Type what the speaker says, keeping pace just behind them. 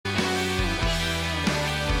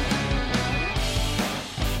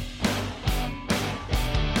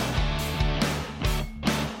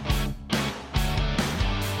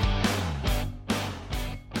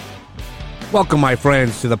Welcome, my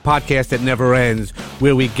friends, to the podcast that never ends,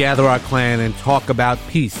 where we gather our clan and talk about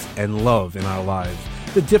peace and love in our lives,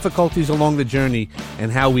 the difficulties along the journey,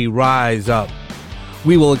 and how we rise up.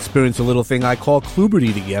 We will experience a little thing I call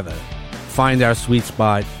Kluberty together, find our sweet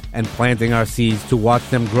spot, and planting our seeds to watch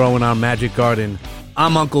them grow in our magic garden.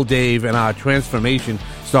 I'm Uncle Dave, and our transformation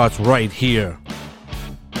starts right here.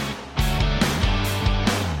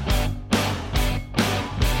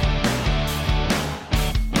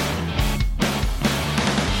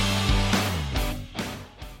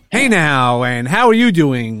 Hey now, and how are you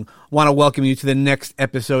doing? Want to welcome you to the next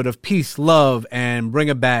episode of Peace, Love, and Bring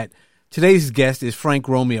a Bat. Today's guest is Frank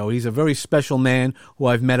Romeo. He's a very special man who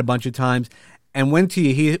I've met a bunch of times. And wait till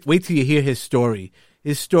you hear his story.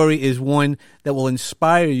 His story is one that will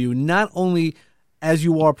inspire you not only as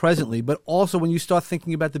you are presently, but also when you start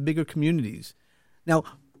thinking about the bigger communities. Now,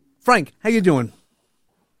 Frank, how you doing?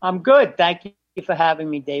 I'm good. Thank you for having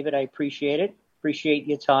me, David. I appreciate it. Appreciate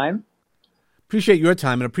your time. Appreciate your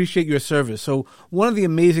time and appreciate your service. So one of the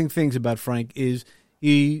amazing things about Frank is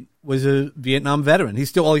he was a Vietnam veteran. He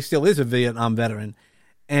still is a Vietnam veteran.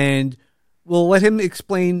 And we'll let him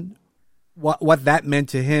explain what that meant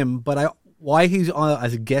to him. But why he's on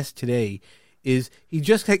as a guest today is he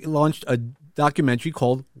just launched a documentary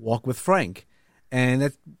called Walk with Frank. And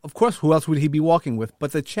that, of course, who else would he be walking with?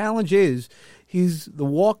 But the challenge is the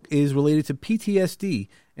walk is related to PTSD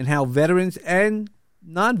and how veterans and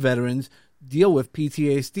non-veterans deal with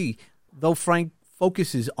PTSD. Though Frank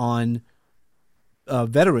focuses on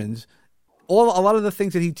veterans, a lot of the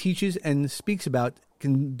things that he teaches and speaks about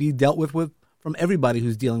can be dealt with from everybody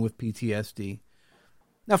who's dealing with PTSD.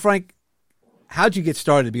 Now, Frank, how'd you get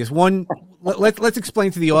started? Because let's explain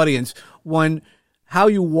to the audience, how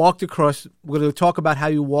you walked across. We're going to talk about how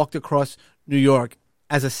you walked across New York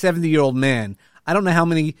as a 70-year-old man. I don't know how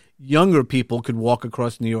many younger people could walk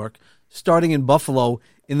across New York, starting in Buffalo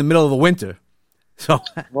in the middle of the winter. So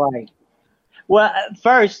right. Well,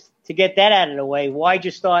 first, to get that out of the way, why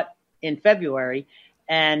just start in February?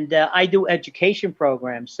 And I do education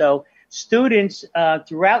programs. So students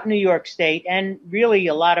throughout New York State and really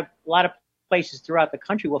a lot of places throughout the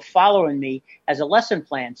country were following me as a lesson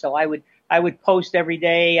plan. So I would post every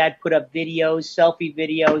day. I'd put up videos, selfie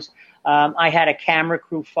videos. I had a camera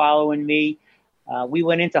crew following me. We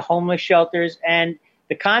went into homeless shelters, and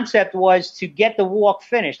the concept was to get the walk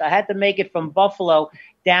finished. I had to make it from Buffalo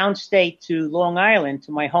downstate to Long Island,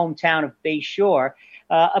 to my hometown of Bay Shore.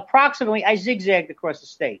 Approximately, I zigzagged across the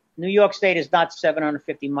state. New York State is not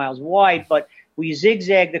 750 miles wide, but we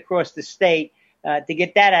zigzagged across the state. To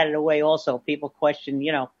get that out of the way also, people question,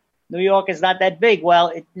 New York is not that big.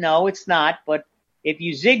 Well, no, it's not. But if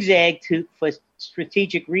you zigzag for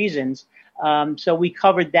strategic reasons, so we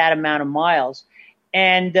covered that amount of miles.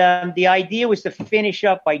 And the idea was to finish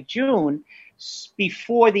up by June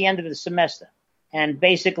before the end of the semester. And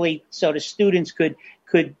basically, so the students could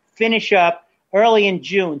finish up early in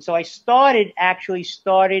June. So I started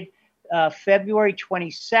February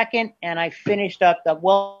 22nd, and I finished up the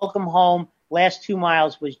welcome home. Last 2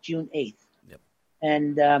 miles was June 8th. Yep.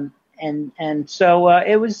 And so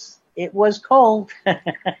it was cold.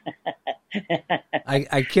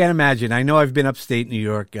 I can't imagine. I know I've been upstate New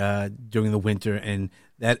York during the winter, and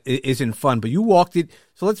that isn't fun. But you walked it.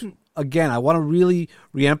 So I want to really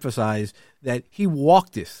reemphasize that he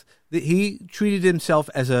walked this. That he treated himself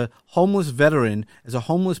as a homeless veteran, as a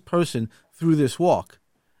homeless person through this walk.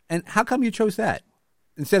 And how come you chose that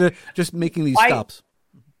instead of just making these stops?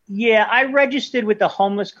 Yeah, I registered with the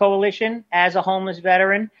Homeless Coalition as a homeless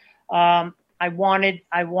veteran. I wanted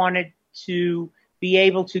to be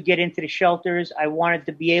able to get into the shelters. I wanted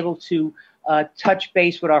to be able to touch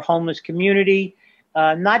base with our homeless community,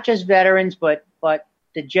 not just veterans, but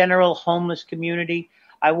the general homeless community.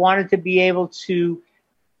 I wanted to be able to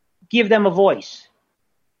give them a voice.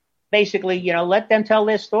 Basically, let them tell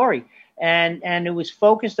their story. And it was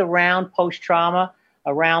focused around post-trauma,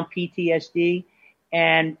 around PTSD,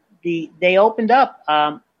 and they opened up.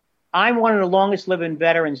 I'm one of the longest living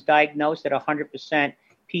veterans diagnosed at 100%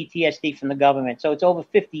 PTSD from the government. So it's over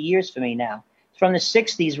 50 years for me now. From the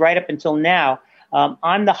 60s right up until now,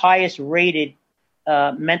 I'm the highest rated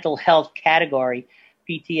mental health category,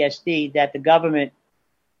 PTSD, that the government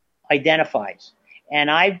identifies. And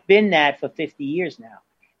I've been that for 50 years now.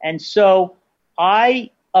 And so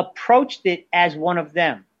I approached it as one of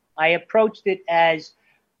them. I approached it as,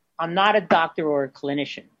 I'm not a doctor or a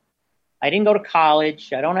clinician. I didn't go to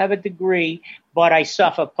college. I don't have a degree, but I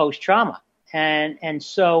suffer post-trauma. And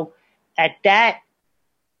so at that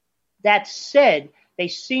said, they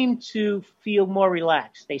seem to feel more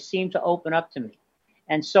relaxed. They seem to open up to me.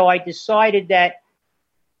 And so I decided that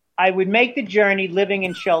I would make the journey living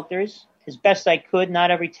in shelters as best I could.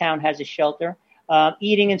 Not every town has a shelter.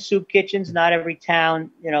 Eating in soup kitchens. Not every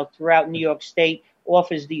town, throughout New York State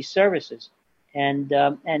offers these services. And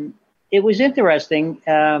it was interesting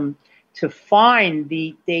to find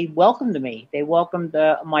they welcomed me. They welcomed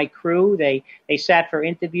my crew. They sat for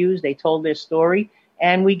interviews. They told their story,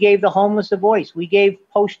 and we gave the homeless a voice. We gave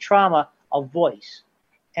post-trauma a voice.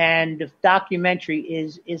 And the documentary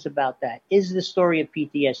is about that. Is the story of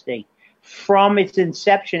PTSD from its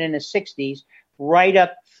inception in the 60s right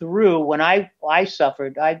up through when I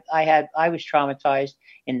suffered. I was traumatized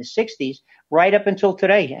in the 60s right up until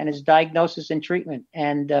today, and its diagnosis and treatment.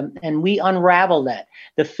 And we unravel that.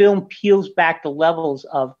 The film peels back the levels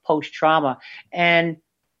of post-trauma and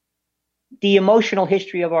the emotional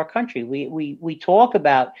history of our country. We talk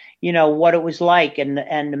about, what it was like and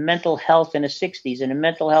the mental health in the 60s and the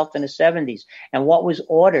mental health in the 70s and what was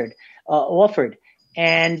offered.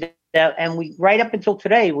 And we right up until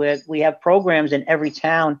today, we have programs in every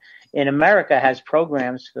town in America has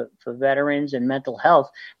programs for veterans and mental health,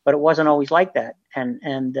 but it wasn't always like that.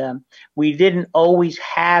 And we didn't always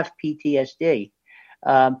have PTSD.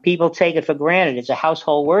 People take it for granted. It's a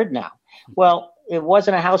household word now. Well, it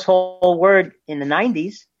wasn't a household word in the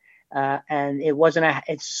 90s, and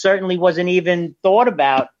it certainly wasn't even thought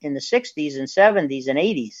about in the 60s and 70s and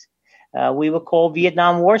 80s. We were called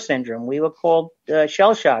Vietnam War syndrome. We were called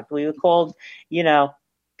shell shocked. We were called,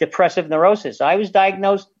 depressive neurosis. I was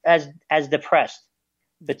diagnosed as depressed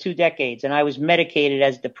for 2 decades, and I was medicated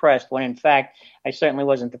as depressed when in fact I certainly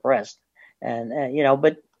wasn't depressed. And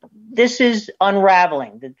but this is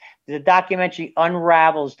unraveling. The documentary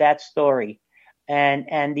unravels that story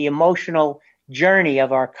and the emotional journey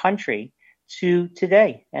of our country to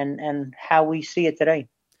today and how we see it today.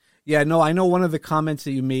 Yeah, no, I know one of the comments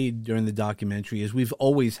that you made during the documentary is we've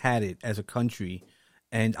always had it as a country.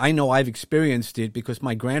 And I know I've experienced it because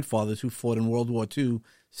my grandfathers who fought in World War II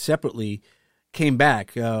separately came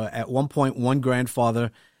back. At one point, one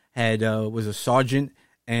grandfather was a sergeant,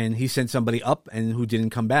 and he sent somebody up and who didn't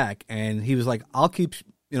come back. And he was like, I'll keep,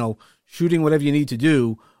 shooting whatever you need to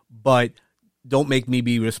do, but don't make me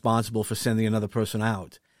be responsible for sending another person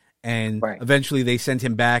out. And Eventually they sent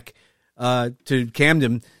him back to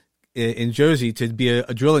Camden in Jersey to be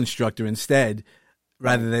a drill instructor instead,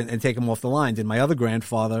 rather than and take him off the lines. And my other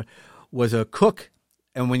grandfather was a cook,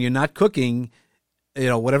 and when you're not cooking,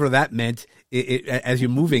 whatever that meant, as you're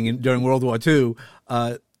moving during World War II,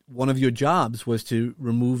 one of your jobs was to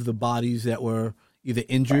remove the bodies that were either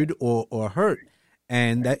injured or hurt.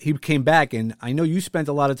 And that he came back, and I know you spent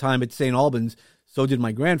a lot of time at St. Albans. So did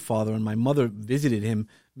my grandfather, and my mother visited him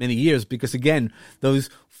many years because, again, those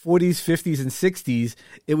 40s, 50s, and 60s,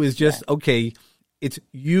 it was just, okay, it's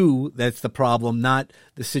you that's the problem, not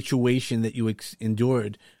the situation that you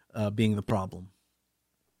endured being the problem.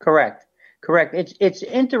 Correct. It's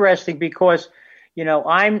interesting because,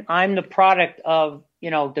 I'm the product of,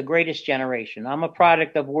 the greatest generation. I'm a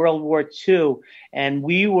product of World War II, and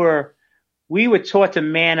we were taught to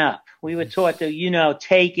man up. We were taught to,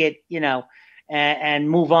 take it, and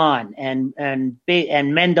move on, and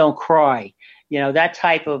men don't cry, that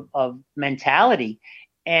type of mentality.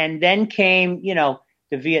 And then came,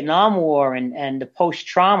 the Vietnam War and the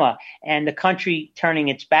post-trauma and the country turning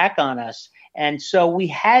its back on us. And so we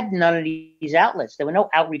had none of these outlets. There were no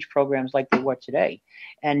outreach programs like there were today.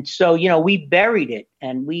 And so, we buried it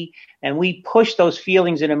and we pushed those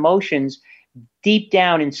feelings and emotions deep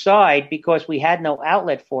down inside because we had no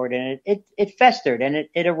outlet for it. And it festered and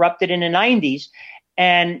it erupted in the 90s.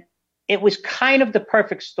 And it was kind of the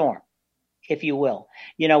perfect storm, if you will.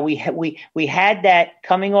 We had that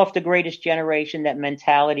coming off the greatest generation, that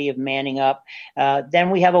mentality of manning up. Then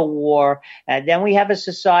we have a war. Then we have a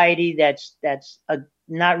society that's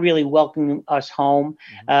not really welcoming us home.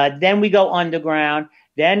 Then we go underground.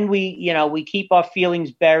 Then we keep our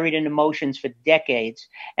feelings buried in emotions for decades,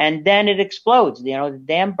 and then it explodes. The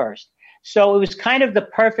dam burst. So it was kind of the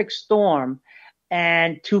perfect storm,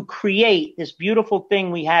 and to create this beautiful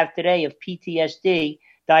thing we have today of PTSD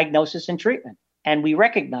diagnosis and treatment, and we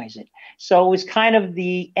recognize it. So it was kind of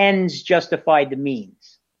the ends justified the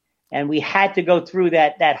means, and we had to go through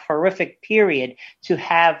that horrific period to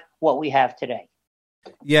have what we have today.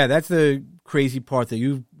 Yeah, that's the crazy part, that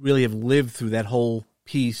you really have lived through that whole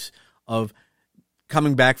piece of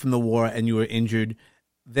coming back from the war and you were injured.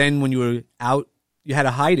 Then when you were out, you had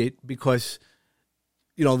to hide it because,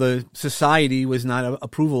 the society was not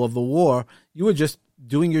approval of the war. You were just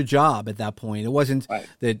doing your job at that point. It wasn't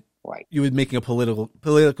that you were making a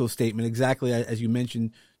political statement, exactly as you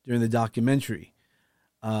mentioned during the documentary.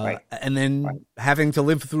 And then having to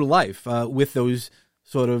live through life with those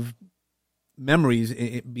sort of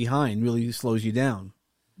memories behind really slows you down.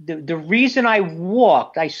 The reason I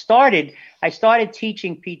walked, I started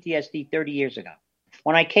teaching PTSD 30 years ago.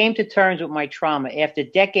 When I came to terms with my trauma after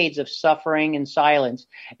decades of suffering and silence,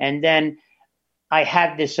 and then I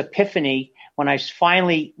had this epiphany when I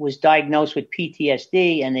finally was diagnosed with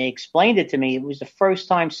PTSD and they explained it to me. It was the first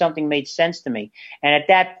time something made sense to me. And at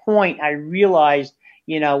that point, I realized,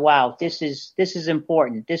 wow, this is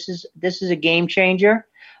important. This is a game changer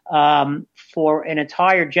for an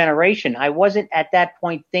entire generation. I wasn't at that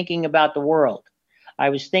point thinking about the world. I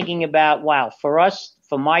was thinking about, wow, for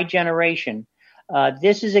my generation,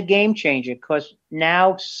 this is a game changer because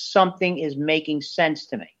now something is making sense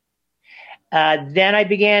to me. Then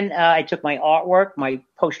I took my artwork, my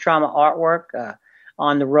post-trauma artwork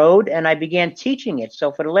on the road, and I began teaching it.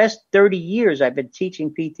 So for the last 30 years, I've been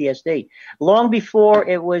teaching PTSD. Long before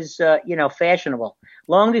it was, fashionable.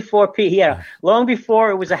 Long before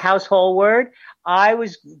it was a household word. I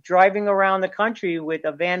was driving around the country with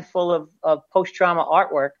a van full of post-trauma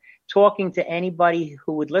artwork, talking to anybody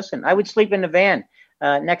who would listen. I would sleep in the van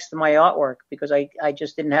next to my artwork because I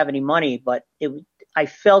just didn't have any money, but I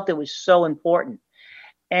felt it was so important.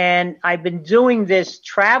 And I've been doing this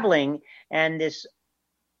traveling and this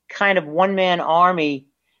kind of one-man army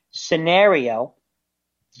scenario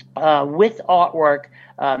with artwork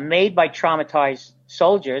made by traumatized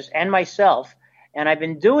soldiers and myself. And I've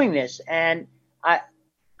been doing this, and I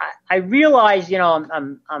realized,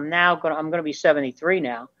 I'm going to be 73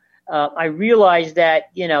 now. I realized that,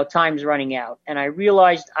 time's running out, and I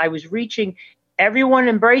realized I was reaching. Everyone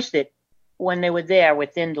embraced it when they were there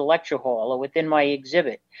within the lecture hall or within my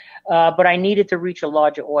exhibit. But I needed to reach a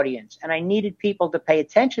larger audience, and I needed people to pay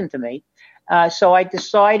attention to me. So I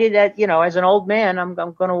decided that, as an old man, I'm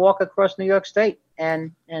going to walk across New York State,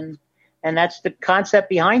 and that's the concept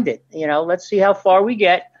behind it. Let's see how far we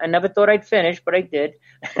get. I never thought I'd finish, but I did.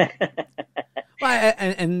 Well,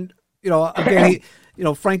 and again,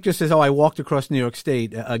 Frank just says, "Oh, I walked across New York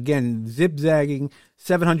State." Again, zigzagging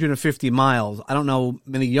 750 miles. I don't know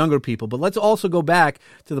many younger people, but let's also go back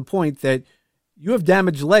to the point that you have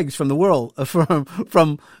damaged legs from the world,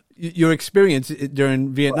 from your experience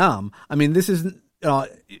during Vietnam. I mean, this is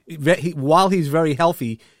while he's very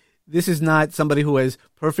healthy, this is not somebody who has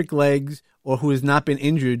perfect legs or who has not been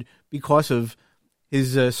injured because of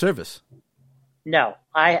his service. No,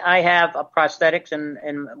 I have a prosthetics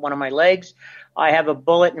in one of my legs. I have a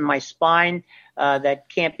bullet in my spine that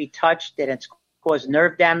can't be touched, and it's caused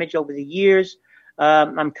nerve damage over the years.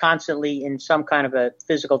 I'm constantly in some kind of a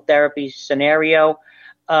physical therapy scenario.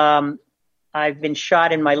 I've been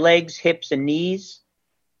shot in my legs, hips, and knees.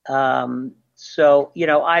 So,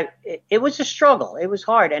 it was a struggle. It was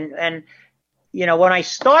hard. And when I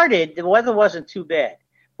started, the weather wasn't too bad.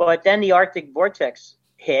 But then the Arctic vortex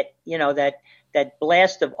hit, that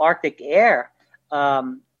blast of Arctic air.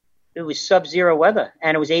 It was sub-zero weather,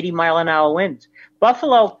 and it was 80-mile-an-hour winds.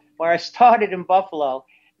 Buffalo, where I started in Buffalo,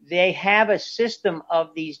 they have a system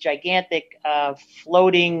of these gigantic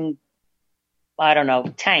floating,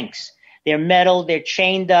 tanks. They're metal, they're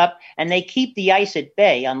chained up, and they keep the ice at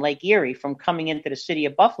bay on Lake Erie from coming into the city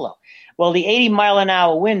of Buffalo. Well, the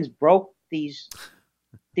 80-mile-an-hour winds broke this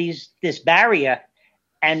barrier,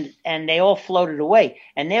 and they all floated away.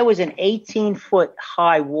 And there was an 18-foot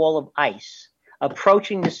high wall of ice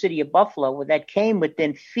approaching the city of Buffalo that came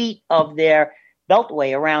within feet of their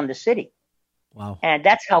beltway around the city. Wow. And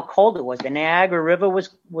that's how cold it was. The Niagara River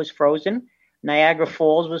was frozen. Niagara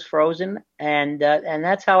Falls was frozen. And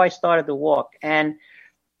that's how I started the walk. And,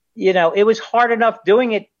 it was hard enough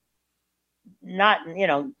doing it.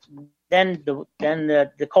 Then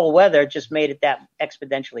the cold weather just made it that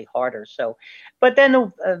exponentially harder. So, but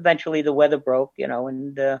then eventually the weather broke,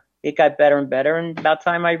 and it got better and better. And about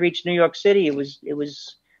the time I reached New York City, it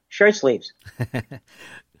was shirt sleeves.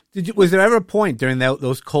 Was there ever a point during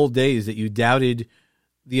those cold days that you doubted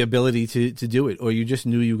the ability to do it, or you just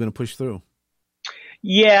knew you were going to push through?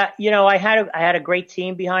 Yeah, I had a great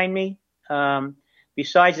team behind me.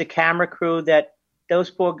 Besides the camera crew, that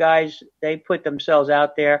those poor guys, they put themselves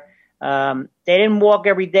out there. They didn't walk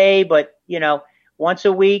every day, but once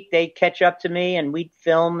a week they'd catch up to me and we'd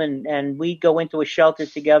film and we'd go into a shelter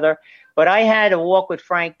together. But I had a walk with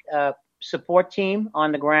Frank support team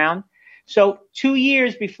on the ground. So 2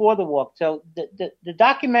 years before the walk, so the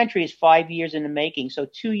documentary is 5 years in the making. So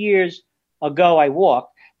 2 years ago I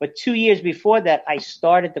walked, but 2 years before that I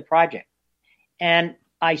started the project. And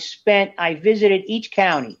I visited each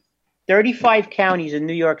county, 35 counties in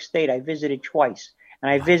New York State I visited twice. And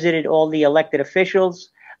I visited all the elected officials.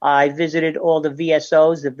 I visited all the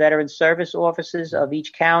VSOs, the Veteran Service Offices of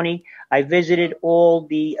each county. I visited all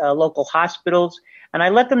the local hospitals, and I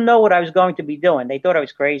let them know what I was going to be doing. They thought I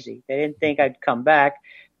was crazy. They didn't think I'd come back,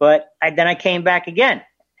 but then I came back again.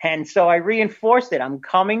 And so I reinforced it. I'm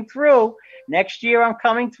coming through. Next year, I'm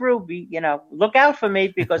coming through. Look out for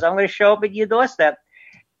me because I'm going to show up at your doorstep.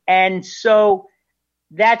 And so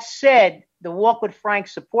that said, the Walk with Frank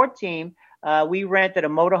support team, we rented a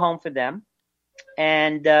motorhome for them.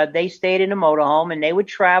 And they stayed in a motorhome, and they would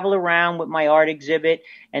travel around with my art exhibit,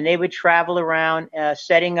 and they would travel around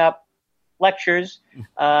setting up lectures.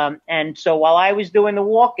 And so while I was doing the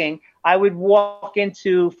walking, I would walk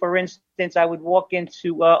into, for instance,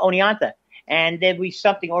 Oneonta, and there'd be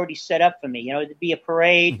something already set up for me. There'd be a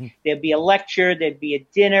parade, there'd be a lecture, there'd be a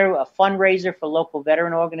dinner, a fundraiser for local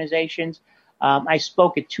veteran organizations. I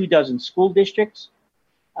spoke at 24 school districts.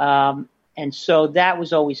 And so that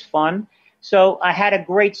was always fun. So I had a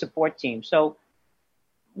great support team. So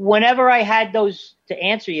whenever I had those, to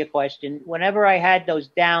answer your question, whenever I had those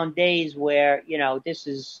down days where, this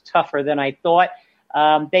is tougher than I thought,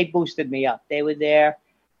 they boosted me up. They were there.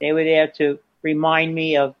 They were there to remind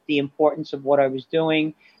me of the importance of what I was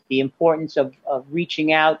doing, the importance of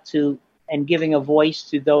reaching out to and giving a voice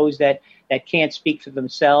to those that can't speak for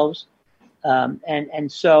themselves.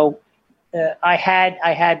 And so I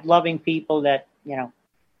had loving people that,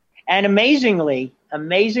 and amazingly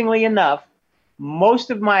enough, most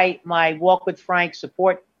of my Walk with Frank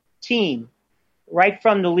support team, right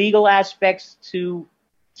from the legal aspects to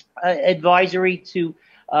advisory to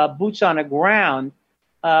boots on the ground,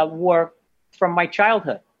 were from my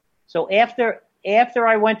childhood. So after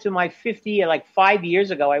I went to my 50 year, like 5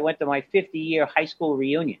 years ago, I went to my 50-year high school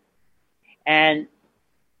reunion, and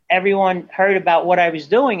everyone heard about what I was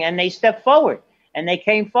doing, and they stepped forward, and they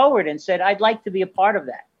came forward and said, I'd like to be a part of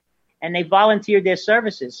that. And they volunteered their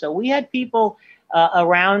services. So we had people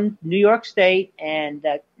around New York State, and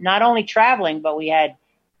not only traveling, but we had,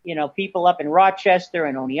 people up in Rochester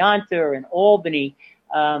and Oneonta and Albany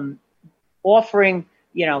offering,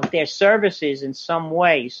 their services in some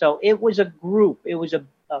way. So it was a group. It was a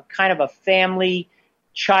kind of a family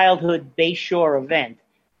childhood Bayshore event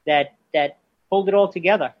that pulled it all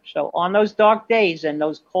together. So on those dark days and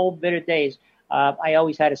those cold, bitter days, I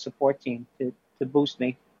always had a support team to boost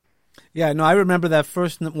me. Yeah, no, I remember that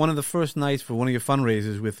one of the first nights for one of your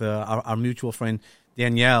fundraisers with our mutual friend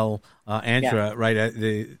Danielle Antra, right at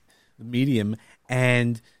the Medium,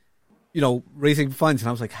 and raising funds. And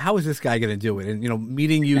I was like, how is this guy going to do it? And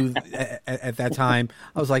meeting you at that time,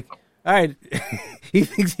 I was like, all right, he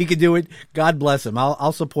thinks he can do it. God bless him.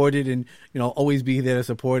 I'll support it, and always be there to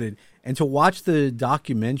support it. And to watch the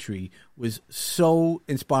documentary was so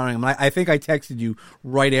inspiring. I mean, I think I texted you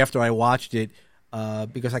right after I watched it.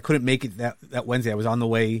 Because I couldn't make it that Wednesday. I was on the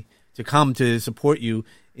way to come to support you.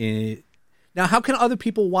 Now, how can other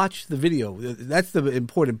people watch the video? That's the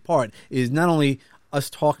important part, is not only us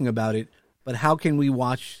talking about it, but how can we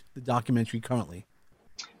watch the documentary currently?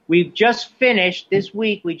 We've just finished, this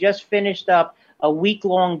week, we just finished up a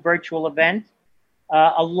week-long virtual event.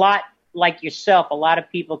 A lot like yourself, a lot of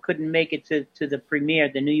people couldn't make it to the premiere,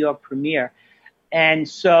 the New York premiere. And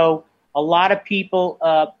so a lot of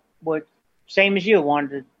people were same as you,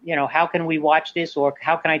 wanted to, how can we watch this, or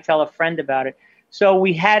how can I tell a friend about it? So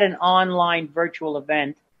we had an online virtual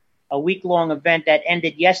event, a week-long event that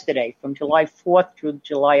ended yesterday from July 4th through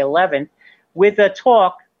July 11th, with a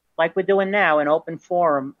talk like we're doing now, an open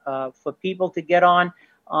forum for people to get on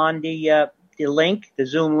the link, the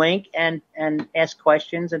Zoom link, and ask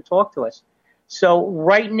questions and talk to us. So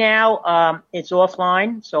right now it's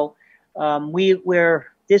offline. So we're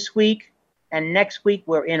this week, and next week,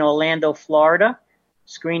 we're in Orlando, Florida,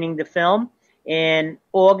 screening the film. In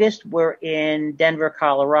August, we're in Denver,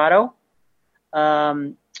 Colorado.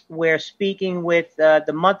 We're speaking with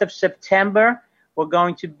the month of September. We're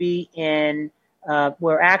going to be in, I'm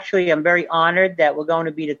very honored that we're going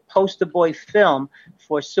to be the poster boy film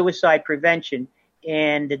for suicide prevention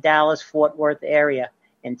in the Dallas-Fort Worth area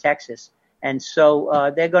in Texas. And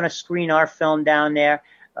so they're going to screen our film down there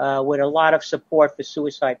with a lot of support for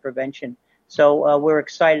suicide prevention. So we're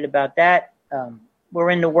excited about that. We're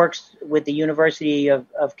in the works with the University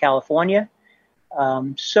of California.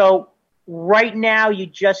 So right now you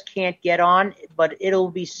just can't get on, but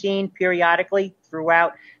it'll be seen periodically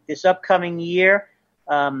throughout this upcoming year.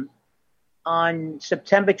 On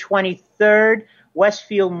September 23rd,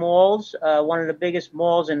 Westfield Malls, one of the biggest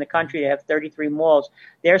malls in the country, they have 33 malls,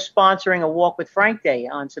 they're sponsoring a Walk with Frank Day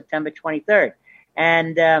on September 23rd.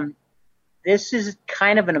 And this is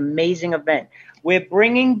kind of an amazing event. We're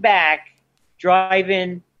bringing back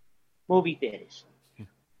drive-in movie theaters.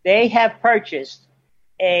 they have purchased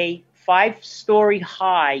a 5-story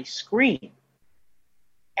high screen,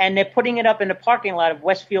 and they're putting it up in the parking lot of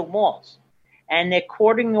Westfield Malls. And they're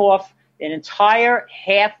cordoning off an entire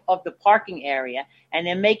half of the parking area, and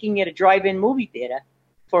they're making it a drive-in movie theater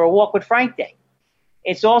for a Walk with Frank Day.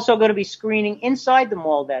 It's also going to be screening inside the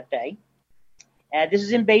mall that day. This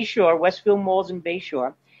is in Bayshore, Westfield Malls in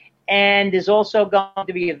Bayshore. And there's also going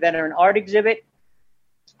to be a veteran art exhibit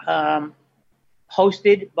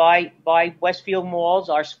hosted by Westfield Malls.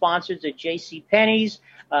 Our sponsors are JCPenney's,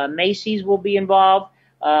 Macy's will be involved.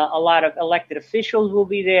 A lot of elected officials will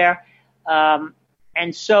be there.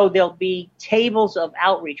 And so there'll be tables of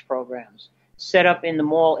outreach programs set up in the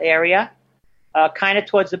mall area, kind of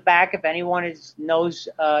towards the back. If anyone knows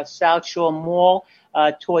South Shore Mall,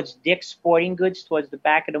 towards Dick's Sporting Goods, towards the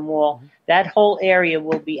back of the mall, mm-hmm. That whole area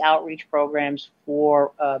will be outreach programs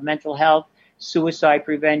for mental health, suicide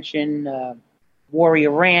prevention,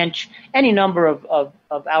 Warrior Ranch, any number of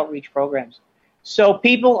outreach programs. So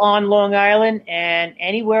people on Long Island and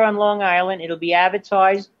anywhere on Long Island, it'll be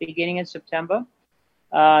advertised beginning in September.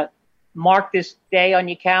 Mark this day on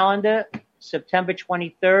your calendar, September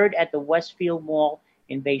 23rd at the Westfield Mall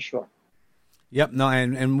in Bayshore. Yep, no,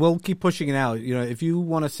 and we'll keep pushing it out. You know, if you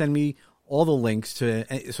want to send me all the links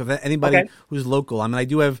to, so if anybody who's local, I mean, I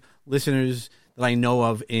do have listeners that I know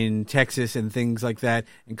of in Texas and things like that,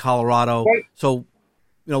 in Colorado. Great. So,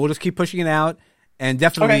 you know, we'll just keep pushing it out. And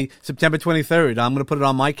definitely September 23rd, I'm going to put it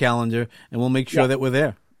on my calendar, and we'll make sure that we're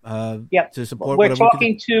there to support. We're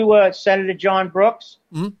talking to Senator John Brooks,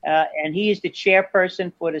 mm-hmm. And he is the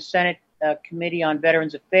chairperson for the Senate Committee on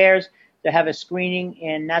Veterans Affairs to have a screening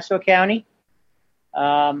in Nassau County.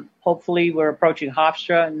 Hopefully, we're approaching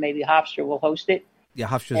Hofstra, and maybe Hofstra will host it. Yeah,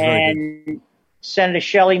 Hofstra's very good. And Senator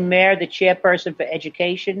Shelley Mayer, the chairperson for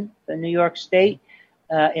education for New York State,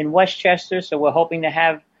 in Westchester. So we're hoping to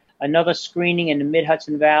have another screening in the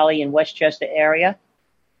Mid-Hudson Valley and Westchester area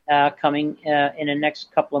coming in the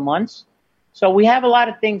next couple of months. So we have a lot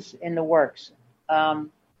of things in the works.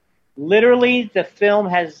 Literally, the film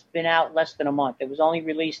has been out less than a month. It was only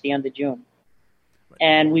released the end of June.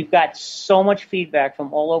 And we've got so much feedback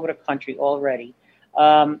from all over the country already.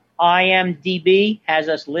 IMDb has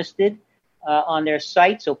us listed on their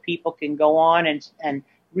site so people can go on and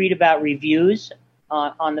read about reviews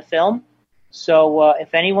on the film. So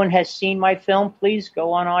if anyone has seen my film, please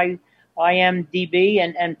go on IMDb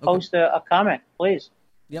and post a comment, please.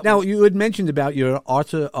 Yep. Now, you had mentioned about your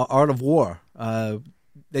Art of War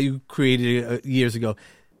that you created years ago.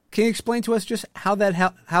 Can you explain to us just how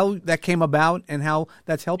that came about and how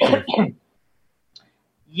that's helped you?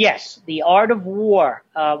 Yes, the Art of War.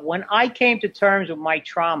 When I came to terms with my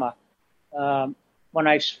trauma, when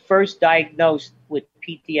I was first diagnosed with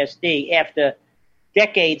PTSD after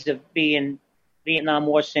decades of being Vietnam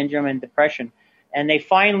War syndrome and depression, and they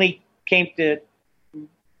finally came to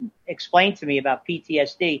explain to me about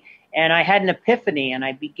PTSD, and I had an epiphany, and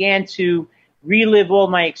I began to relive all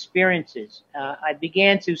my experiences.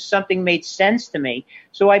 Something made sense to me,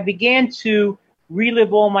 so I began to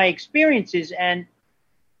relive all my experiences, and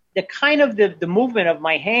the movement of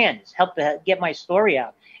my hands helped to get my story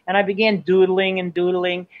out. And I began doodling,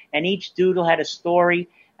 and each doodle had a story.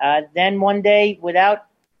 Then one day, without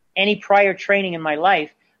any prior training in my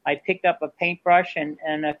life, I picked up a paintbrush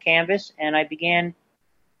and a canvas, and I began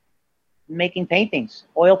making paintings,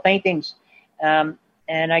 oil paintings,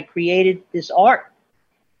 and I created this art.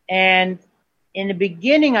 And in the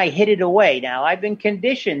beginning, I hid it away. Now, I've been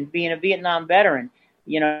conditioned, being a Vietnam veteran,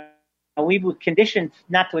 we were conditioned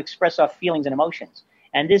not to express our feelings and emotions.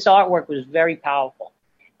 And this artwork was very powerful,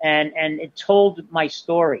 and it told my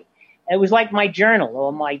story. It was like my journal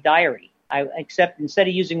or my diary, except instead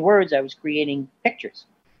of using words, I was creating pictures.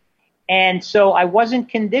 And so I wasn't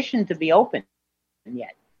conditioned to be open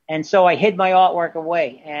yet. And so I hid my artwork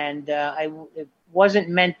away, and it wasn't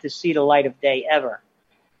meant to see the light of day ever.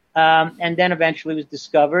 And then eventually it was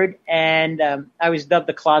discovered, and I was dubbed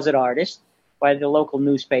the closet artist by the local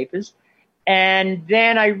newspapers. And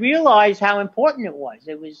then I realized how important it was.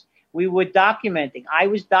 We were documenting. I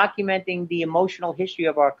was documenting the emotional history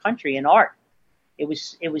of our country in art.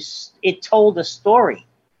 It told a story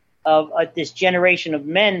of this generation of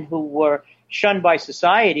men who were shunned by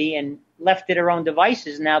society and left to their own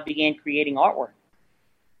devices, and now began creating artwork.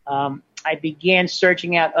 I began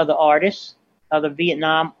searching out other artists, other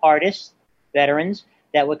Vietnam artists, veterans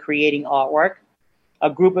that were creating artwork. A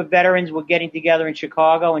group of veterans were getting together in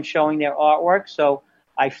Chicago and showing their artwork. So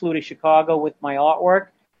I flew to Chicago with my artwork.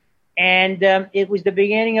 And it was the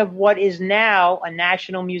beginning of what is now a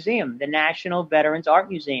national museum, the National Veterans Art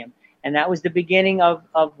Museum. And that was the beginning of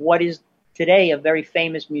what is today a very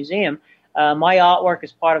famous museum. My artwork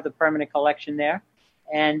is part of the permanent collection there,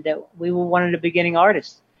 and we were one of the beginning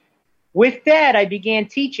artists. With that, I began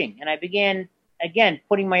teaching, and I began, again,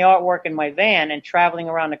 putting my artwork in my van and traveling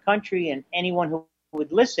around the country and anyone who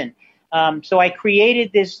would listen. So I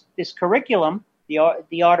created this curriculum, the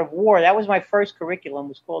Art of War. That was my first curriculum,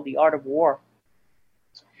 was called The Art of War.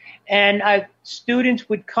 And students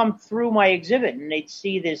would come through my exhibit, and they'd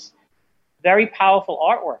see this very powerful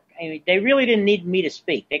artwork. I mean, they really didn't need me to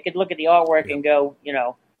speak. They could look at the artwork and go,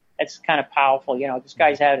 that's kind of powerful. This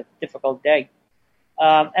guy's had a difficult day.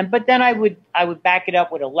 But then I would back it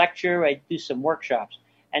up with a lecture. I'd do some workshops.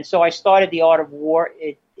 And so I started The Art of War.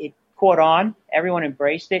 It caught on. Everyone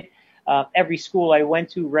embraced it. Every school I went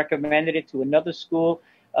to recommended it to another school.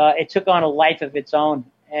 It took on a life of its own.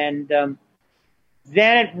 And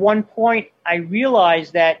then at one point, I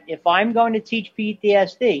realized that if I'm going to teach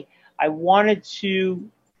PTSD, I wanted to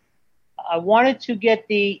get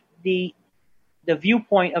the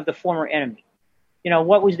viewpoint of the former enemy.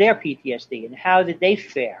 What was their PTSD and how did they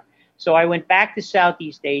fare? So I went back to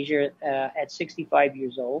Southeast Asia at 65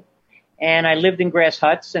 years old, and I lived in grass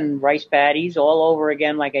huts and rice paddies all over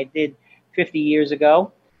again like I did 50 years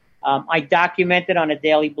ago. I documented on a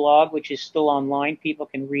daily blog, which is still online. People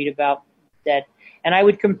can read about that. And I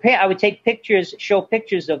would take pictures, show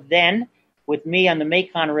pictures of then with me on the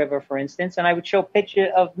Mekong River, for instance, and I would show picture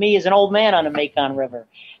of me as an old man on the Mekong River.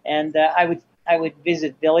 And I would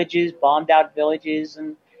visit villages, bombed out villages,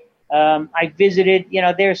 and I visited,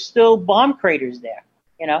 there's still bomb craters there.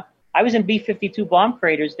 I was in B-52 bomb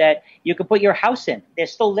craters that you could put your house in. They're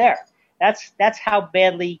still there. That's how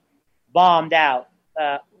badly bombed out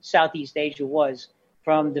Southeast Asia was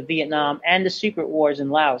from the Vietnam and the secret wars in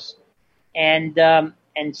Laos. And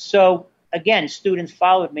so, again, students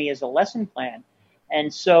followed me as a lesson plan.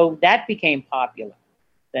 And so that became popular.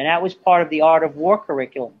 Then that was part of the Art of War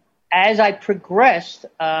curriculum. As I progressed,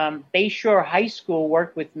 Bayshore High School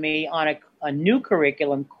worked with me on a new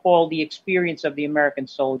curriculum called The Experience of the American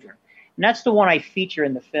Soldier. And that's the one I feature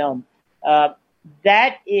in the film.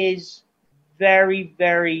 That is very,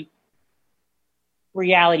 very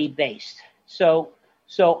reality-based. So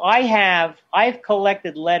I've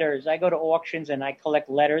collected letters. I go to auctions and I collect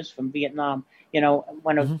letters from Vietnam.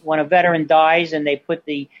 When a veteran dies and they put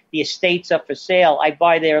the estates up for sale, I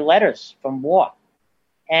buy their letters from war.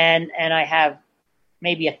 And I have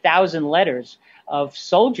maybe 1,000 letters of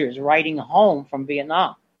soldiers writing home from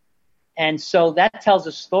Vietnam. And so that tells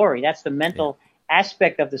a story. That's the mental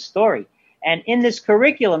aspect of the story. And in this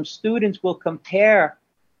curriculum, students will compare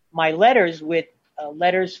my letters with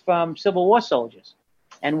letters from Civil War soldiers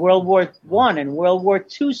and World War I and World War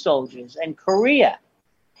II soldiers and Korea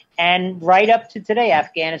and right up to today,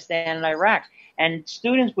 Afghanistan and Iraq. And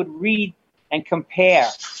students would read and compare.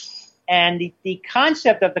 And the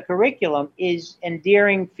concept of the curriculum is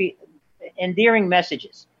endearing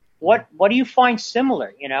messages. What do you find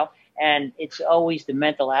similar, And it's always the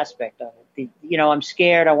mental aspect of it. I'm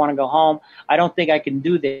scared. I want to go home. I don't think I can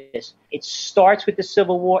do this. It starts with the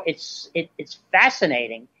Civil War. It's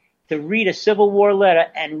fascinating to read a Civil War letter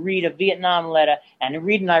and read a Vietnam letter and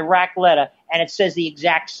read an Iraq letter, and it says the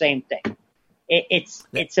exact same thing.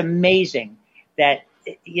 It's amazing that,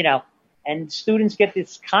 and students get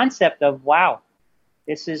this concept of, wow,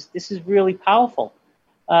 this is really powerful.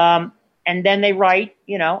 And then they write,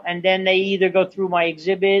 and then they either go through my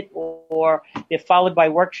exhibit or they're followed by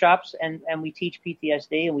workshops, and we teach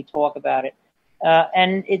PTSD and we talk about it.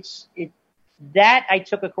 And that I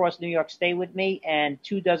took across New York State with me, and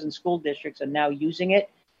 24 school districts are now using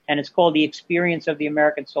it, and it's called The Experience of the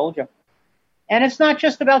American Soldier. And it's not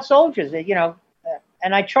just about soldiers,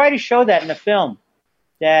 and I try to show that in the film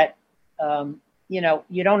that, you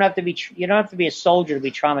don't have to be a soldier to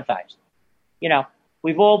be traumatized.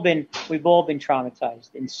 We've all been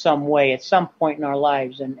traumatized in some way at some point in our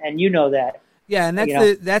lives, and that. Yeah, and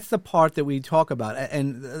that's the part that we talk about,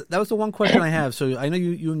 and that was the one question I have. So I know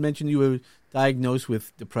you mentioned you were diagnosed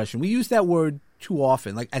with depression. We use that word too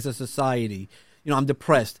often, like as a society. I'm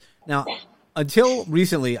depressed. Now, until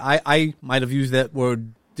recently, I might have used that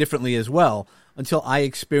word differently as well. Until I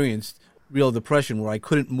experienced real depression, where I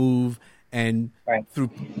couldn't move, and through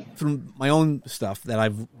my own stuff that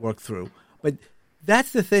I've worked through, but.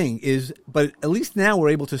 That's the thing but at least now we're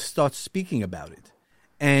able to start speaking about it.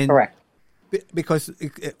 And correct. Because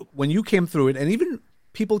when you came through it, and even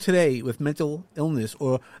people today with mental illness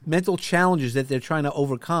or mental challenges that they're trying to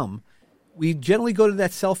overcome, we generally go to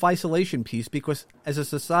that self-isolation piece because as a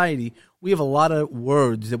society, we have a lot of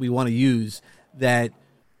words that we want to use that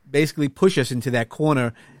basically push us into that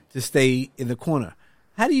corner to stay in the corner.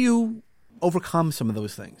 How do you overcome some of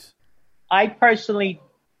those things? I personally,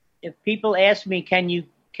 if people ask me, can you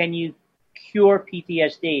cure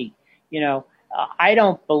PTSD? I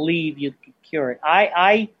don't believe you can cure it.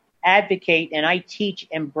 I advocate and I teach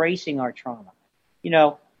embracing our trauma.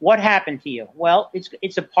 What happened to you? Well,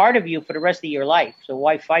 it's a part of you for the rest of your life. So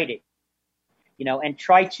why fight it? And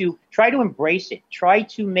try to embrace it. Try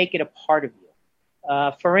to make it a part of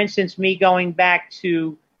you. For instance, me going back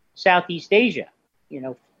to Southeast Asia,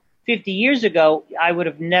 50 years ago, I would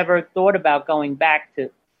have never thought about going back to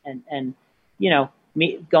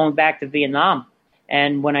me going back to Vietnam.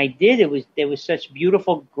 And when I did, there was such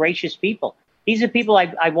beautiful, gracious people. These are people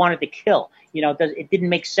I wanted to kill. It didn't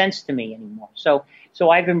make sense to me anymore. So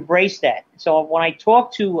I've embraced that. So when I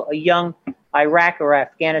talk to a young Iraq or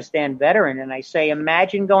Afghanistan veteran and I say,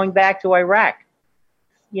 imagine going back to Iraq,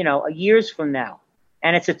 years from now,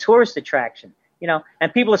 and it's a tourist attraction,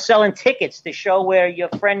 and people are selling tickets to show where your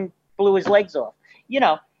friend blew his legs off.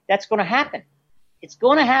 That's going to happen. It's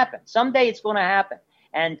going to happen. Someday it's going to happen.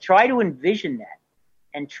 And try to envision that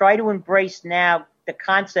and try to embrace now the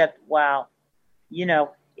concept, wow,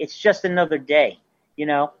 it's just another day.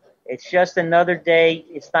 It's just another day.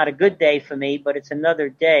 It's not a good day for me, but it's another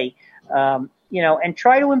day. And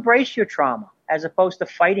try to embrace your trauma as opposed to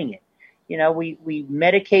fighting it. We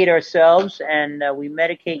medicate ourselves and we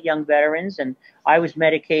medicate young veterans. And I was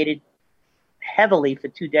medicated heavily for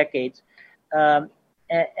 2 decades.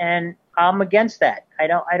 And I'm against that.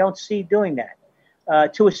 I don't see doing that.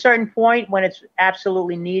 To a certain point when it's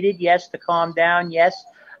absolutely needed, yes, to calm down, yes.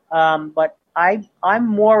 But I'm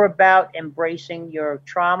more about embracing your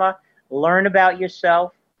trauma, learn about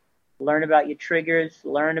yourself, learn about your triggers,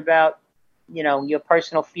 learn about, your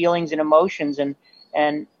personal feelings and emotions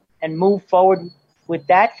and move forward with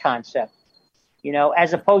that concept,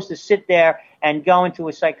 as opposed to sit there and go into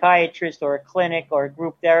a psychiatrist or a clinic or a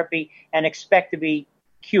group therapy and expect to be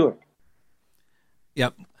cured.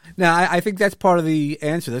 Yep. Now, I think that's part of the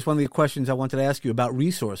answer. That's one of the questions I wanted to ask you about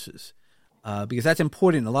resources, because that's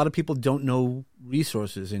important. A lot of people don't know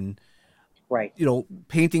resources, and right.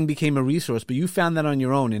 Painting became a resource, but you found that on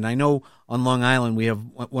your own. And I know on Long Island we have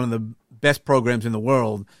one of the best programs in the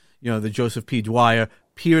world, the Joseph P. Dwyer,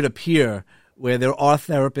 peer-to-peer, where there are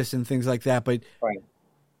therapists and things like that. But right.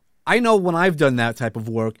 I know when I've done that type of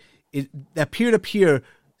work, that peer-to-peer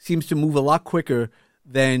seems to move a lot quicker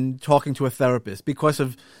than talking to a therapist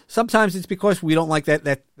sometimes it's because we don't like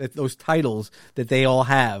that those titles that they all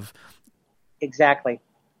have. Exactly.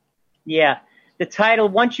 Yeah. The title,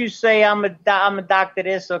 once you say I'm a doctor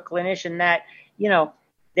this or clinician that,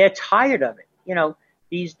 they're tired of it.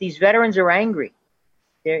 These veterans are angry.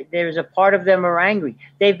 There's a part of them are angry.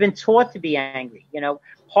 They've been taught to be angry.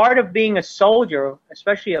 Part of being a soldier,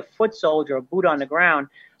 especially a foot soldier, a boot on the ground,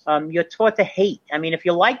 you're taught to hate. I mean, if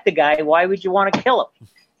you like the guy, why would you want to kill him?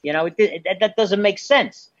 That doesn't make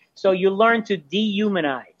sense. So you learn to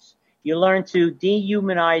dehumanize. You learn to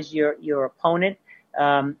dehumanize your opponent,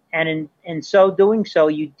 and in so doing,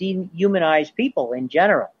 you dehumanize people in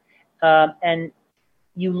general, and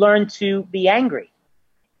you learn to be angry,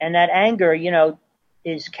 and that anger,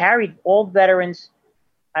 is carried. All veterans,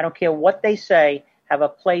 I don't care what they say, have a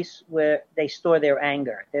place where they store their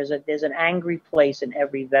anger. There's an angry place in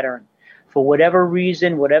every veteran for whatever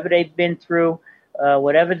reason, whatever they've been through,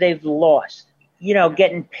 whatever they've lost.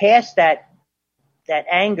 Getting past that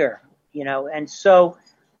anger, and so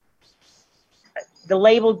the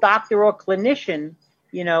label doctor or clinician,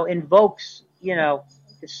 invokes, the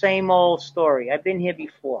same old story. I've been here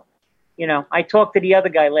before. I talked to the other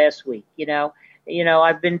guy last week.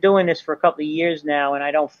 I've been doing this for a couple of years now, and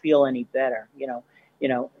I don't feel any better.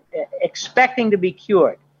 Expecting to be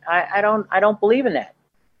cured. I don't believe in that.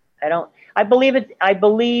 I believe it. I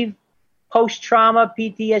believe post-trauma,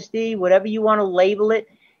 PTSD, whatever you want to label it,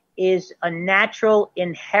 is a natural,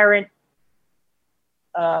 inherent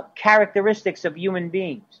characteristics of human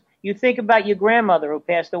beings. You think about your grandmother who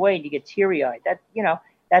passed away, and you get teary-eyed.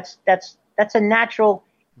 That's a natural,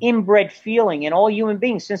 inbred feeling in all human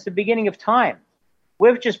beings since the beginning of time.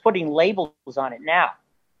 We're just putting labels on it now,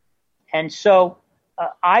 and so.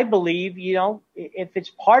 I believe, if it's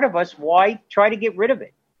part of us, why try to get rid of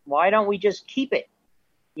it? Why don't we just keep it,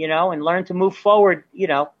 and learn to move forward,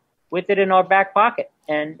 with it in our back pocket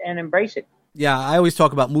and embrace it? Yeah, I always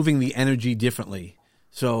talk about moving the energy differently.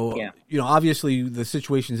 So, obviously the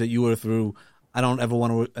situations that you were through, I don't ever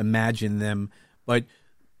want to imagine them, and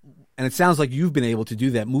it sounds like you've been able to do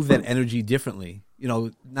that, move that energy differently.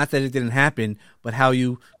 Not that it didn't happen, but how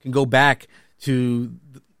you can go back to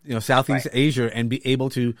Southeast right. Asia and be able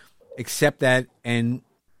to accept that and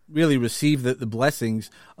really receive the blessings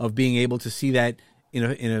of being able to see that in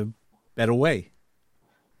a better way.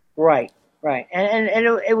 Right. Right. And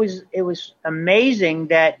it was amazing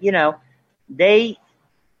that,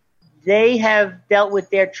 they have dealt with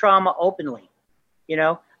their trauma openly.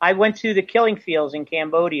 I went to the killing fields in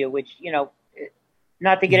Cambodia, which,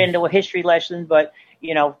 not to get into a history lesson, but,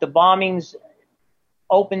 the bombings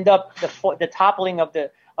opened up the toppling of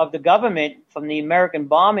the government from the American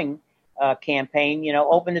bombing campaign,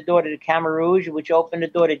 opened the door to the Khmer Rouge, which opened the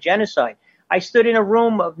door to genocide. I stood in a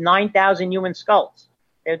room of 9,000 human skulls.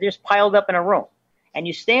 They're just piled up in a room. And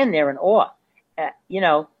you stand there in awe,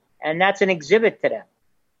 and that's an exhibit to them.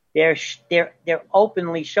 They're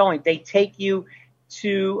openly showing. They take you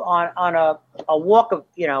on a walk of,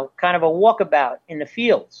 kind of a walkabout in the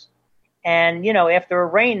fields. And, after a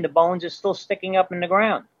rain, the bones are still sticking up in the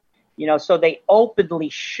ground. So they openly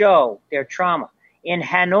show their trauma. In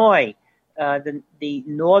Hanoi, the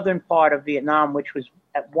northern part of Vietnam, which was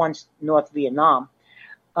at once North Vietnam,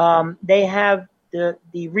 they have the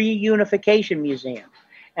Reunification Museum,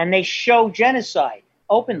 and they show genocide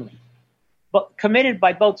openly, but committed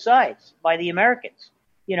by both sides, by the Americans.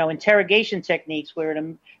 Interrogation techniques where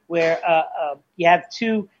you have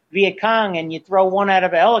two Viet Cong and you throw one out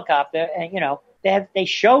of a helicopter, and they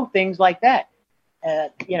show things like that.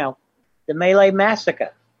 The Malay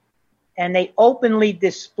Massacre, and they openly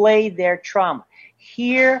display their trauma.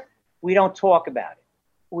 Here, we don't talk about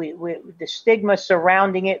it. The stigma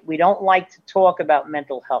surrounding it, we don't like to talk about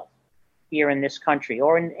mental health here in this country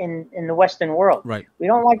or in the Western world. Right. We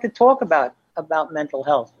don't like to talk about mental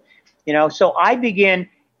health. So I begin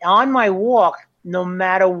on my walk, no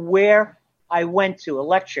matter where I went to a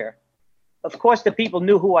lecture. Of course, the people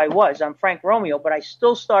knew who I was. I'm Frank Romeo, but I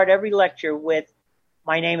still start every lecture with,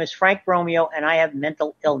 my name is Frank Romeo, and I have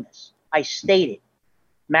mental illness. I state it.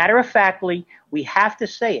 Matter of factly, we have to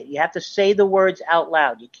say it. You have to say the words out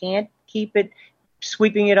loud. You can't keep it,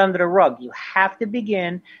 sweeping it under the rug. You have to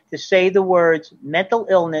begin to say the words mental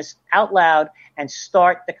illness out loud and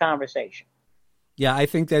start the conversation. Yeah, I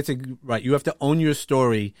think that's right. You have to own your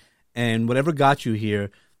story, and whatever got you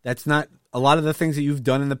here, that's not, a lot of the things that you've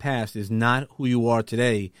done in the past is not who you are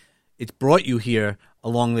today. It's brought you here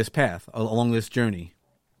along this path, along this journey.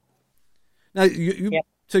 Now,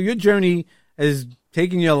 So your journey has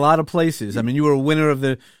taken you a lot of places. I mean, you were a winner of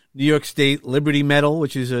the New York State Liberty Medal,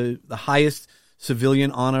 which is the highest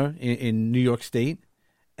civilian honor in New York State.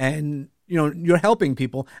 And, you're helping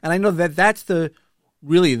people. And I know that that's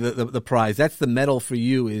really the prize. That's the medal for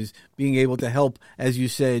you, is being able to help, as you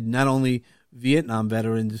said, not only Vietnam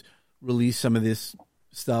veterans release some of this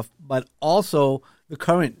stuff, but also the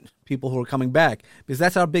current people who are coming back, because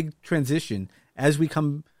that's our big transition as we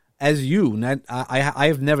come, as you. I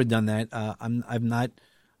have never done that. I'm not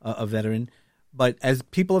a veteran, but as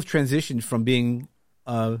people have transitioned from being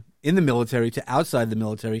in the military to outside the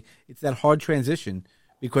military, it's that hard transition,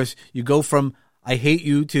 because you go from I hate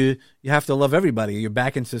you to you have to love everybody. You're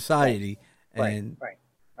back in society. Right.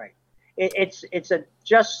 It's a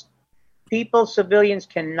just people, civilians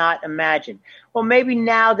cannot imagine. Well, maybe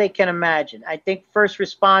now they can imagine. I think first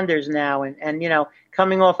responders now, and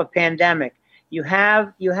coming off a pandemic, you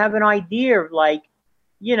have an idea of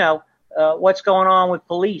what's going on with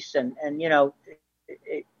police, and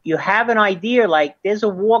you have an idea like there's a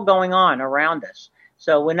war going on around us.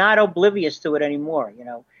 So we're not oblivious to it anymore.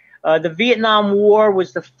 The Vietnam War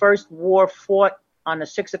was the first war fought on the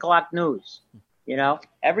 6 o'clock news.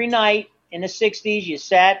 Every night in the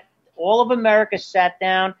 60s, all of America sat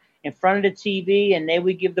down in front of the TV, and they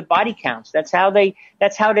would give the body counts. That's how they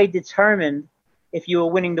determined if you were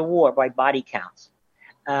winning the war, by body counts.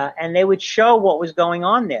 And they would show what was going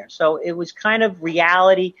on there. So it was kind of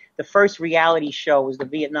reality. The first reality show was the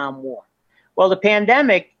Vietnam War. Well, the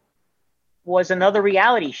pandemic was another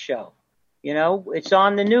reality show. It's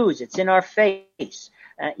on the news. It's in our face.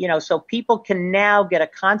 So people can now get a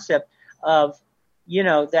concept of,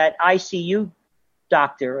 that ICU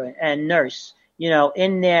doctor and nurse,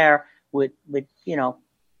 in there with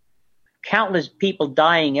countless people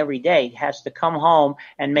dying every day, has to come home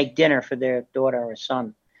and make dinner for their daughter or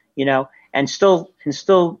son, and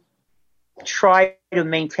still try to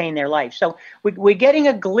maintain their life. So we're getting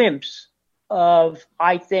a glimpse of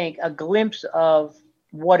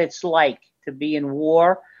what it's like to be in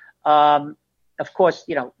war. Of course,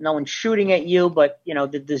 no one's shooting at you, but,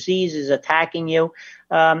 the disease is attacking you.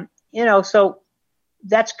 So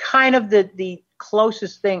that's kind of the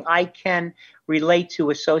closest thing I can relate to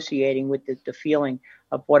associating with the feeling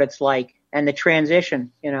of what it's like, and the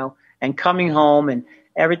transition, and coming home, and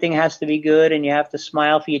everything has to be good, and you have to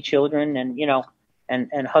smile for your children, and,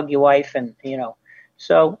 and hug your wife, and,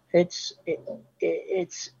 so it's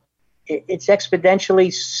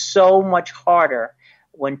exponentially so much harder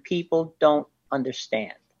when people don't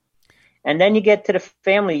understand. And then you get to the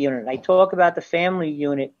family unit. I talk about the family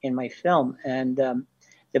unit in my film, and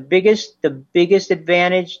the biggest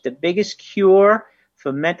advantage, the biggest cure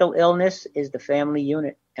for mental illness is the family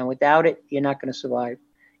unit. And without it, you're not going to survive.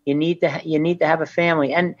 You need to have a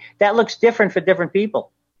family, and that looks different for different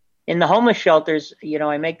people. In the homeless shelters,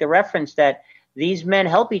 I make the reference that these men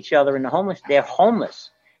help each other in the homeless. They're homeless.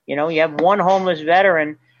 You have one homeless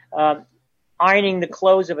veteran ironing the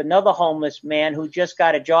clothes of another homeless man who just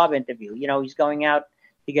got a job interview. He's going out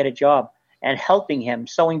to get a job, and helping him,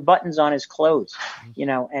 sewing buttons on his clothes,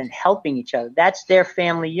 and helping each other. That's their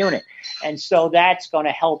family unit. And so that's going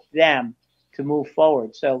to help them to move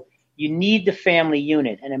forward. So you need the family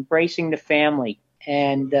unit and embracing the family.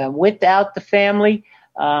 And without the family,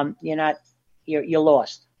 you're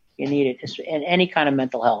lost. You need it in any kind of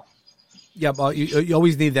mental health. Yeah, well, you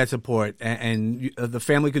always need that support, and the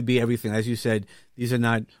family could be everything. As you said, these are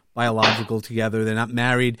not biological together. They're not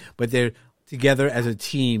married, but they're together as a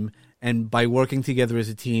team, and by working together as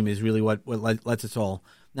a team is really what lets us all.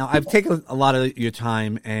 Now, I've taken a lot of your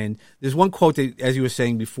time, and there's one quote that, as you were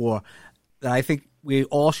saying before, that I think we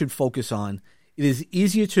all should focus on. It is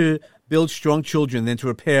easier to build strong children than to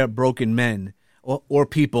repair broken men or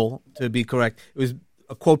people, to be correct. It was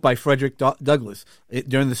a quote by Frederick Douglass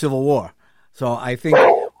during the Civil War. So I think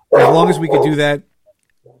as long as we could do that,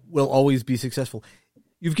 we'll always be successful.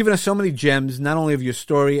 You've given us so many gems, not only of your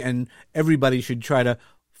story, and everybody should try to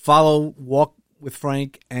walk with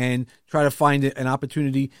Frank and try to find an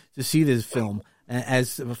opportunity to see this film.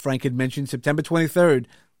 As Frank had mentioned, September 23rd,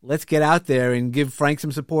 let's get out there and give Frank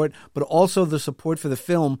some support, but also the support for the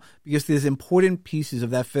film, because there's important pieces of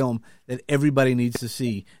that film that everybody needs to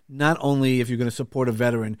see. Not only if you're going to support a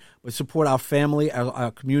veteran, but support our family,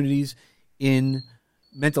 our communities in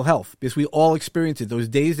mental health, because we all experience it. Those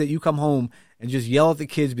days that you come home and just yell at the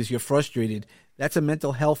kids because you're frustrated, that's a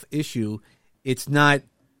mental health issue. It's not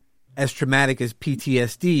as traumatic as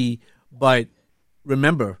PTSD, but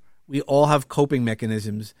remember, we all have coping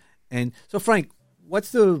mechanisms. And so, Frank,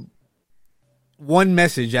 what's the one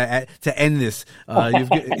message to end this?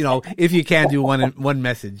 If you can do one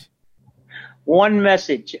message. One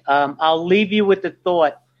message. I'll leave you with the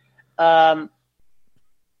thought.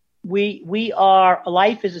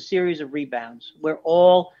 Life is a series of rebounds. We're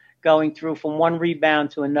all going through from one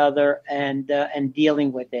rebound to another and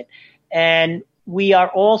dealing with it. And we are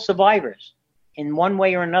all survivors in one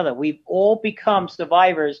way or another. We've all become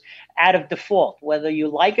survivors out of default. Whether you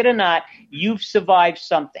like it or not, you've survived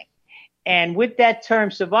something. And with that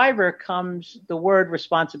term survivor comes the word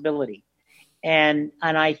responsibility. And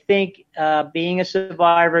I think being a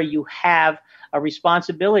survivor, you have a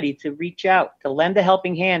responsibility to reach out, to lend a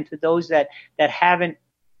helping hand to those that haven't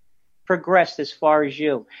progressed as far as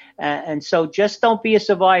you. And so just don't be a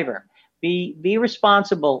survivor. Be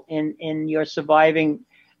responsible in your surviving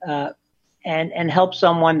and help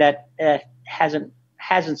someone that hasn't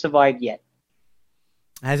survived yet.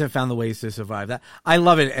 Hasn't found the ways to survive. That I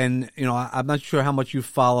love it. And, I'm not sure how much you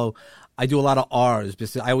follow. I do a lot of R's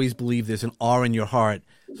because I always believe there's an R in your heart.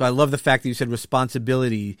 So I love the fact that you said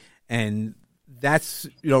responsibility, and that's,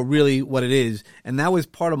 really what it is. And that was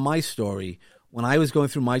part of my story. When I was going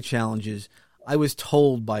through my challenges, I was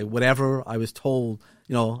told by whatever I was told,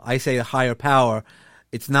 I say a higher power,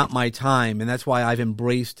 it's not my time. And that's why I've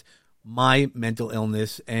embraced my mental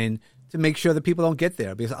illness, and to make sure that people don't get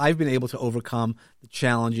there, because I've been able to overcome the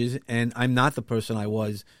challenges, and I'm not the person I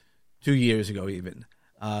was 2 years ago even.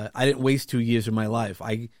 I didn't waste 2 years of my life.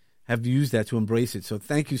 I have used that to embrace it. So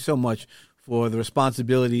thank you so much for the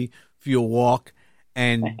responsibility, for your walk,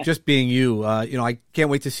 and just being you. I can't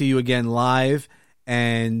wait to see you again live,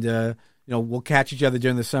 and we'll catch each other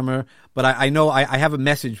during the summer. But I know I have a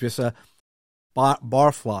message with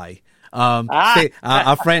Barfly.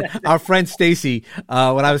 Our friend Stacy,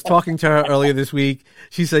 when I was talking to her earlier this week,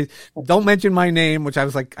 she said, don't mention my name, which I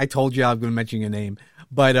was like, I told you I was going to mention your name.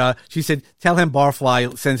 But she said, tell him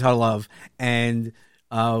Barfly sends her love. And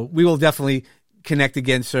we will definitely connect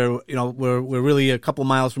again, sir. We're really a couple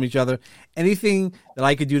miles from each other. Anything that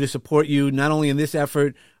I could do to support you, not only in this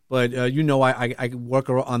effort, but I work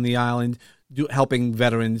on the island helping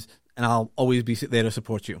veterans, and I'll always be there to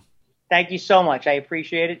support you. Thank you so much. I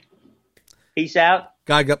appreciate it. Peace out.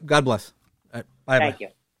 God bless. Bye. Thank you.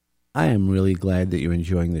 I am really glad that you're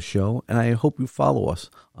enjoying the show, and I hope you follow us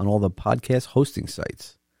on all the podcast hosting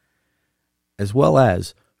sites, as well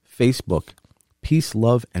as Facebook, Peace,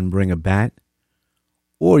 Love, and Bring a Bat,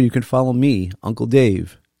 or you can follow me, Uncle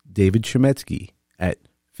Dave, David Chemetsky, at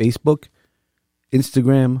Facebook,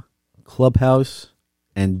 Instagram, Clubhouse,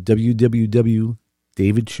 and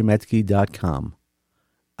www.davidchemetsky.com.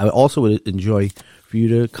 I also would enjoy for you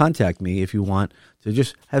to contact me if you want to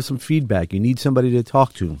just have some feedback. You need somebody to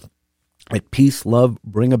talk to at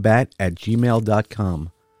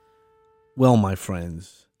peacelovebringabat@gmail.com. Well, my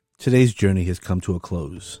friends, today's journey has come to a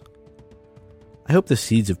close. I hope the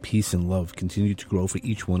seeds of peace and love continue to grow for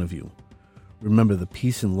each one of you. Remember, the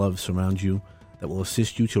peace and love surround you that will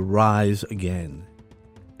assist you to rise again.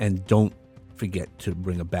 And don't forget to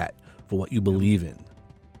bring a bat for what you believe in.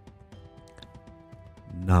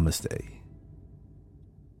 Namaste.